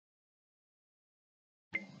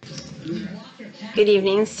Good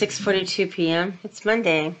evening, 6:42 p.m. It's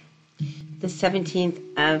Monday, the 17th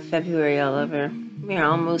of February all over. We are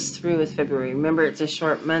almost through with February. Remember, it's a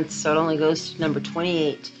short month, so it only goes to number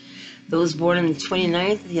 28. Those born on the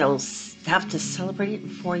 29th, they'll have to celebrate it in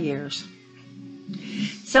 4 years.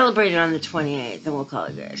 Celebrate it on the 28th, and we'll call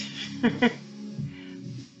it good.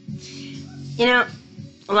 You know,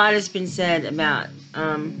 a lot has been said about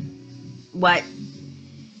what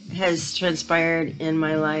has transpired in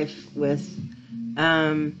my life with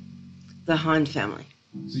the Hann family.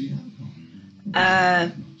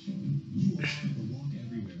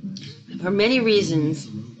 For many reasons.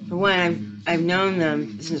 For one, I've known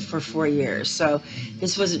them for 4 years, so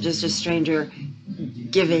this wasn't just a stranger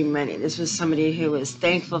giving money. This was somebody who was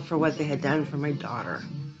thankful for what they had done for my daughter.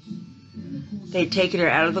 They'd taken her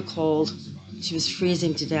out of the cold. She was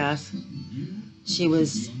freezing to death. She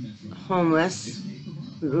was homeless,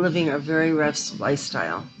 living a very rough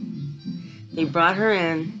lifestyle. They brought her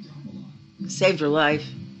in, saved her life,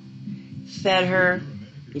 fed her,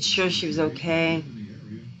 made sure she was okay,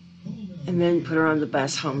 and then put her on the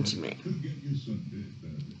bus home to me.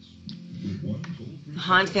 The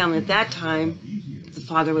Hann family at that time, the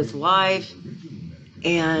father was alive,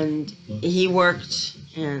 and he worked,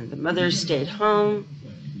 and the mother stayed home,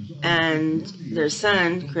 and their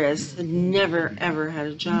son, Chris, had never, ever had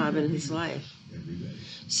a job in his life.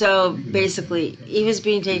 So basically, he was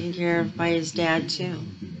being taken care of by his dad, too.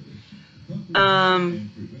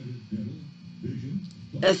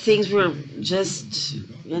 Things were just,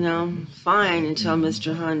 fine until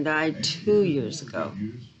Mr. Hann died 2 years ago.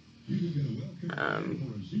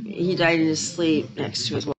 He died in his sleep next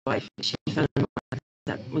to his wife. She found him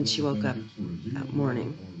when she woke up that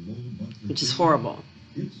morning, which is horrible.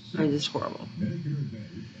 Just horrible.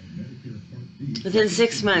 Within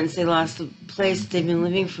 6 months, they lost the place they've been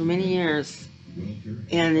living for many years,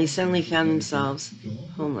 and they suddenly found themselves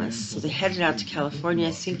homeless. So they headed out to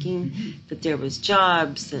California thinking that there was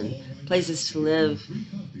jobs and places to live,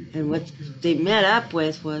 and what they met up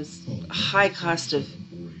with was a high cost of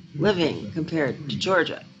living compared to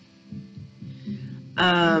Georgia.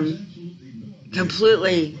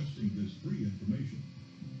 Completely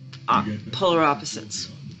polar opposites.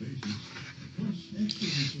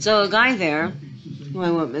 So a guy there, who I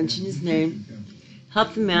won't mention his name,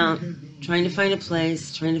 helped them out, trying to find a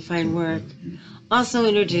place, trying to find work. Also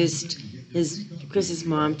introduced Chris's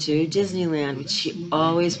mom to Disneyland, which she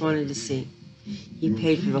always wanted to see. He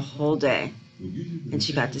paid for the whole day, and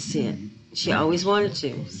she got to see it. She always wanted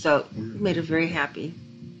to, so it made her very happy.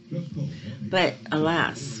 But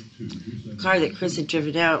alas, the car that Chris had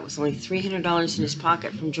driven out was only $300 in his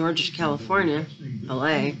pocket from Georgia to California,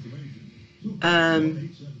 LA.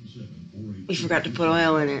 He forgot to put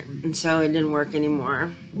oil in it, and so it didn't work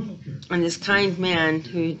anymore. And this kind man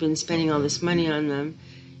who had been spending all this money on them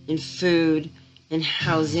in food, in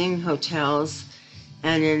housing, hotels,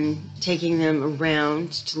 and in taking them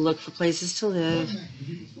around to look for places to live,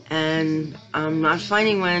 and not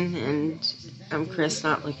finding one, and Chris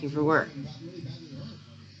not looking for work.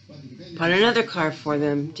 Bought another car for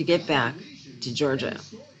them to get back to Georgia.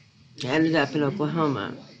 Ended up in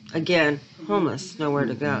Oklahoma. Again, homeless, nowhere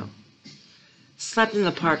to go. Slept in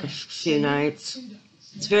the park a few nights.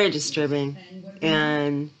 It's very disturbing.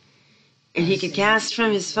 And he could cast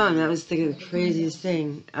from his phone. That was the craziest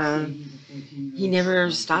thing. He never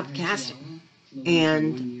stopped casting.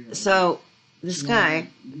 And so this guy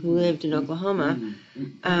who lived in Oklahoma,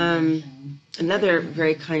 another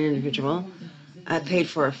very kind individual, paid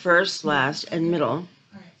for a first, last, and middle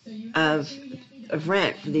of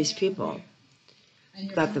rent for these people.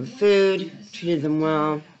 Got them food, treated them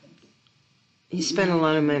well. He spent a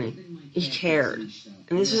lot of money. He cared.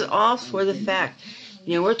 And this was all for the fact,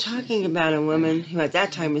 we're talking about a woman who at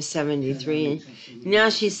that time was 73, and now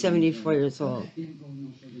she's 74 years old.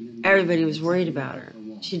 Everybody was worried about her.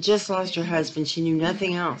 She just lost her husband. She knew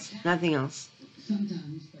nothing else. But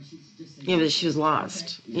she was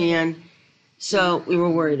lost. And so we were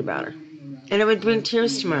worried about her. And it would bring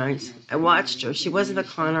tears to my eyes. I watched her. She wasn't a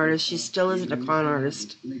con artist. She still isn't a con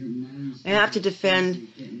artist. I have to defend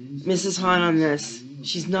Mrs. Hann on this.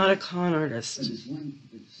 She's not a con artist.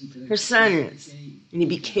 Her son is, and he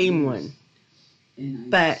became one.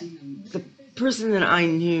 But the person that I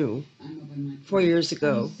knew 4 years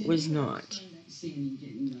ago was not.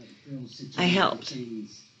 I helped.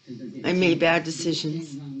 I made bad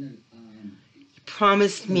decisions. He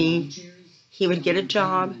promised me he would get a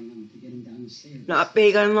job, not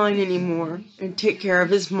beg online anymore, and take care of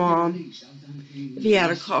his mom if he had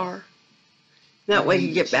a car. That way he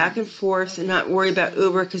could get back and forth and not worry about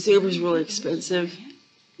Uber, because Uber's really expensive.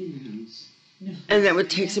 He and that would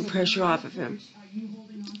take some pressure off of him.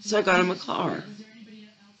 So I got him a car.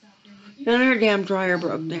 Then her damn dryer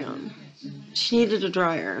broke down. She needed a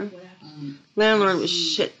dryer. Landlord was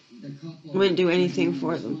shit. Wouldn't do anything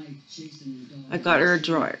for them. I got her a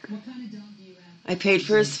dryer. I paid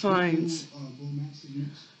for his fines.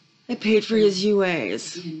 I paid for his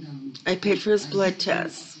UAs. I paid for his blood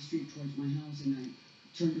tests.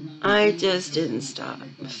 I just didn't stop.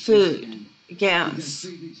 Food, gas,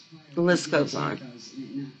 the list goes on.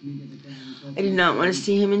 I did not want to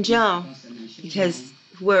see him in jail because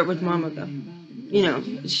where would Mama go? You know,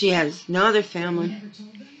 she has no other family,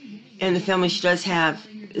 and the family she does have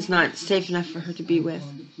is not safe enough for her to be with.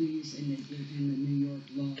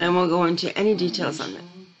 I won't go into any details on that.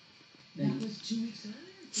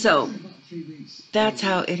 So, that's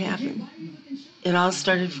how it happened. It all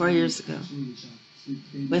started 4 years ago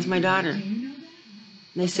with my daughter.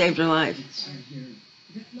 They saved her life.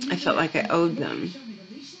 I felt like I owed them.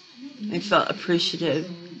 I felt appreciative.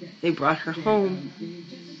 They brought her home.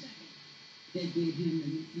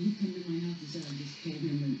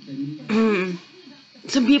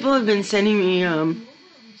 Some people have been sending me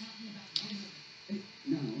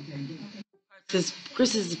this.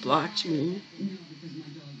 Chris has blocked me.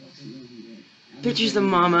 Pictures of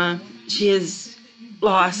Mama. She has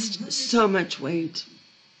lost so much weight.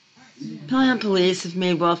 Pelham police have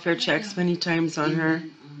made welfare checks many times on her.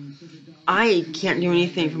 I can't do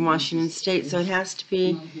anything from Washington State, so it has to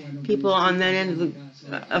be people on that end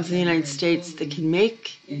of the United States that can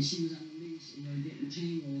make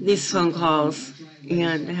these phone calls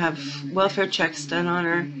and have welfare checks done on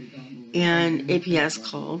her and APS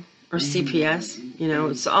call or CPS. You know,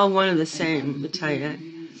 it's all one and the same, I tell you.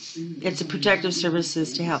 It's a protective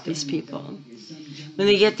services to help these people. When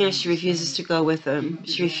they get there, she refuses to go with them.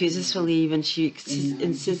 She refuses to leave, and she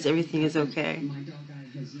insists everything is okay.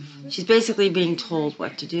 She's basically being told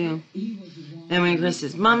what to do. And when Chris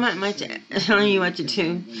says, Mama, am I telling you what to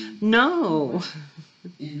do? No.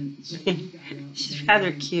 She's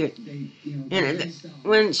rather cute. And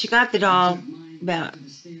when she got the doll about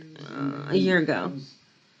a year ago,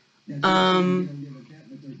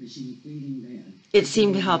 it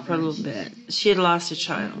seemed to help her a little bit. She had lost a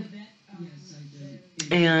child.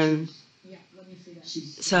 And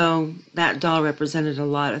so that doll represented a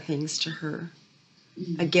lot of things to her.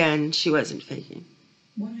 Again, she wasn't faking.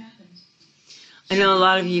 I know a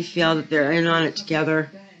lot of you feel that they're in on it together.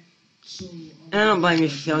 And I don't blame you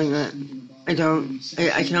for feeling that. I don't.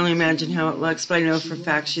 I can only imagine how it looks, but I know for a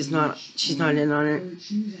fact she's not in on it.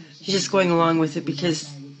 She's just going along with it because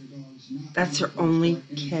that's her only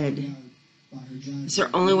kid. It's her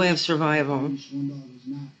only way of survival.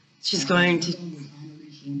 She's going to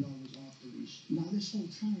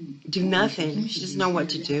do nothing. She doesn't know what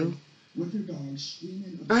to do.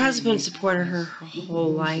 Her husband supported her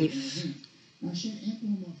whole life.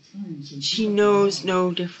 She knows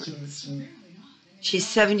no difference. She's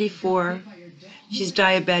 74. She's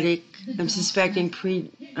diabetic. I'm suspecting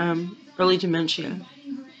early dementia.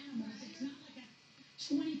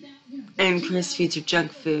 And Chris feeds her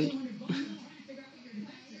junk food.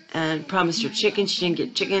 And promised her chicken. She didn't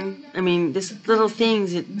get chicken. I mean, this little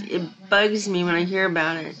things, it bugs me when I hear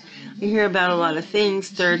about it. I hear about a lot of things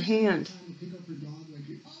third hand.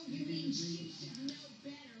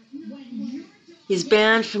 He's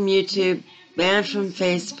banned from YouTube, banned from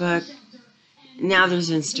Facebook. Now there's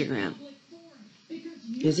Instagram.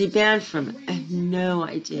 Is he banned from it? I have no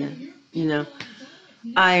idea. You know,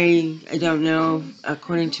 I don't know.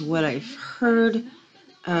 According to what I've heard,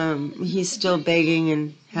 he's still begging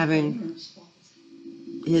and having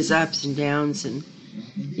his ups and downs, and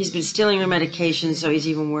he's been stealing her medication, so he's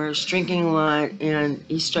even worse, drinking a lot, and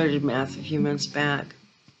he started meth a few months back.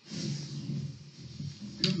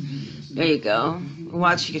 There you go.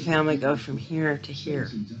 Watching a family go from here to here.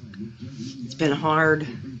 It's been hard.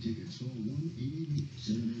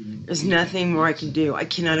 There's nothing more I can do. I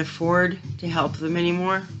cannot afford to help them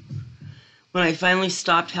anymore. When I finally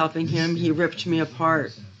stopped helping him, he ripped me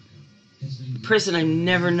apart. A person I've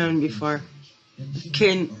never known before. I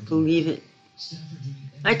couldn't believe it.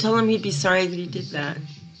 I told him he'd be sorry that he did that.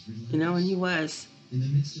 You know, and he was.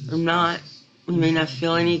 Or not. He may not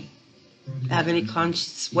have any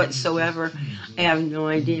conscience whatsoever. I have no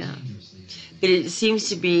idea. But it seems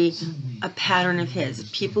to be a pattern of his.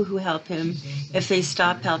 People who help him, if they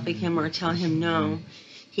stop helping him or tell him no,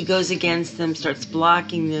 he goes against them, starts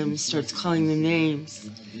blocking them, starts calling them names,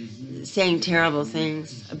 saying terrible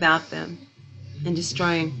things about them, and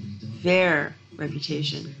destroying their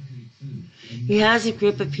reputation. He has a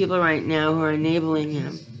group of people right now who are enabling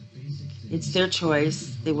him. It's their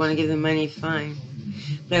choice. They want to give them money, fine.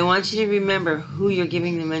 But I want you to remember who you're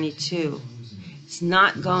giving the money to. It's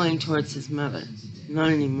not going towards his mother. Not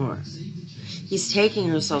anymore. He's taking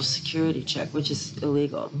her Social Security check, which is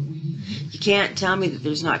illegal. You can't tell me that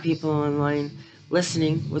there's not people online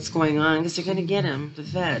listening what's going on, because they're going to get him, the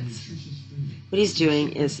feds. What he's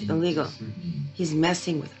doing is illegal. He's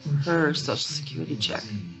messing with her Social Security check.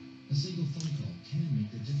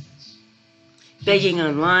 Begging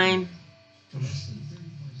online,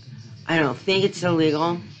 I don't think it's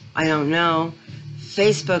illegal. I don't know.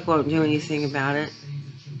 Facebook won't do anything about it.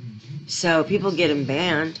 So people get him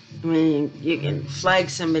banned. I mean, you can flag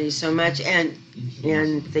somebody so much and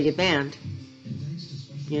they get banned.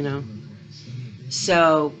 You know.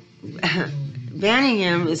 So banning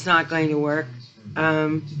him is not going to work.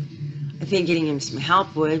 I think getting him some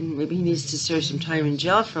help would. Maybe he needs to serve some time in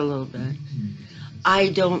jail for a little bit. I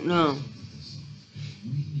don't know.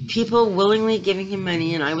 People willingly giving him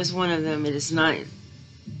money, and I was one of them, it is not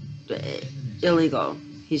illegal.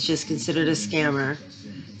 He's just considered a scammer.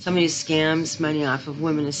 Somebody who scams money off of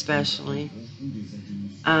women especially.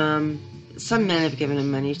 Some men have given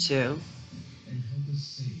him money too.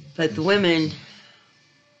 But the women,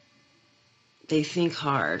 they think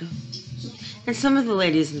hard. And some of the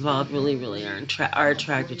ladies involved really are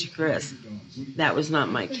attracted to Chris. That was not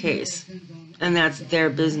my case. And that's their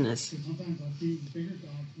business.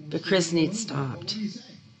 But Chris needs stopped.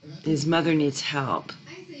 His mother needs help.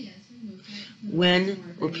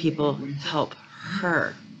 When will people help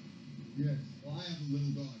her?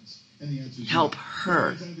 Help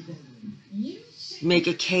her. Make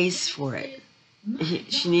a case for it.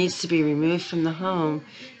 She needs to be removed from the home,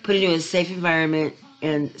 put into a safe environment,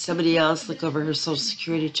 and somebody else look over her Social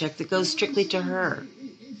Security check that goes strictly to her.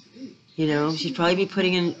 You know, she'd probably be put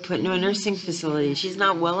into a nursing facility. She's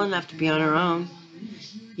not well enough to be on her own.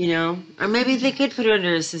 You know, or maybe they could put her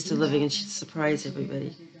under assisted living and she'd surprise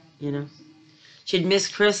everybody. You know, she'd miss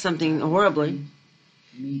Chris something horribly.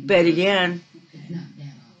 But again,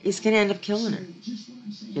 he's going to end up killing her.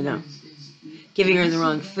 You know, giving her the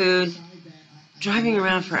wrong food, driving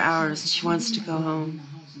around for hours, and she wants to go home.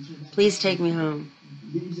 Please take me home.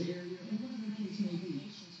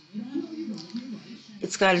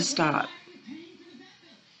 It's got to stop.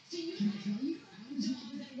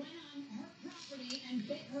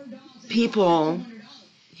 People,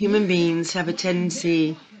 human beings, have a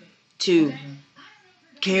tendency to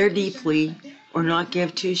care deeply or not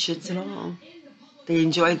give two shits at all. They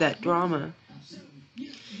enjoy that drama.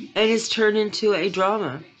 And it's turned into a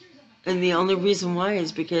drama. And the only reason why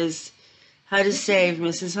is because How to Save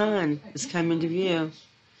Mrs. Hann is coming to view.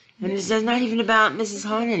 And it's not even about Mrs.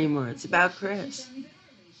 Hann anymore. It's about Chris.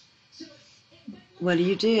 What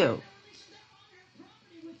do?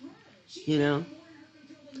 You know?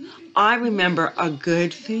 I remember a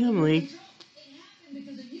good family.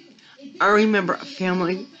 I remember a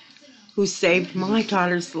family who saved my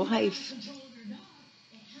daughter's life.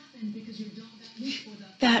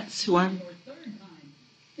 That's who I'm.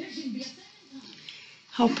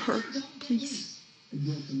 Help her, please.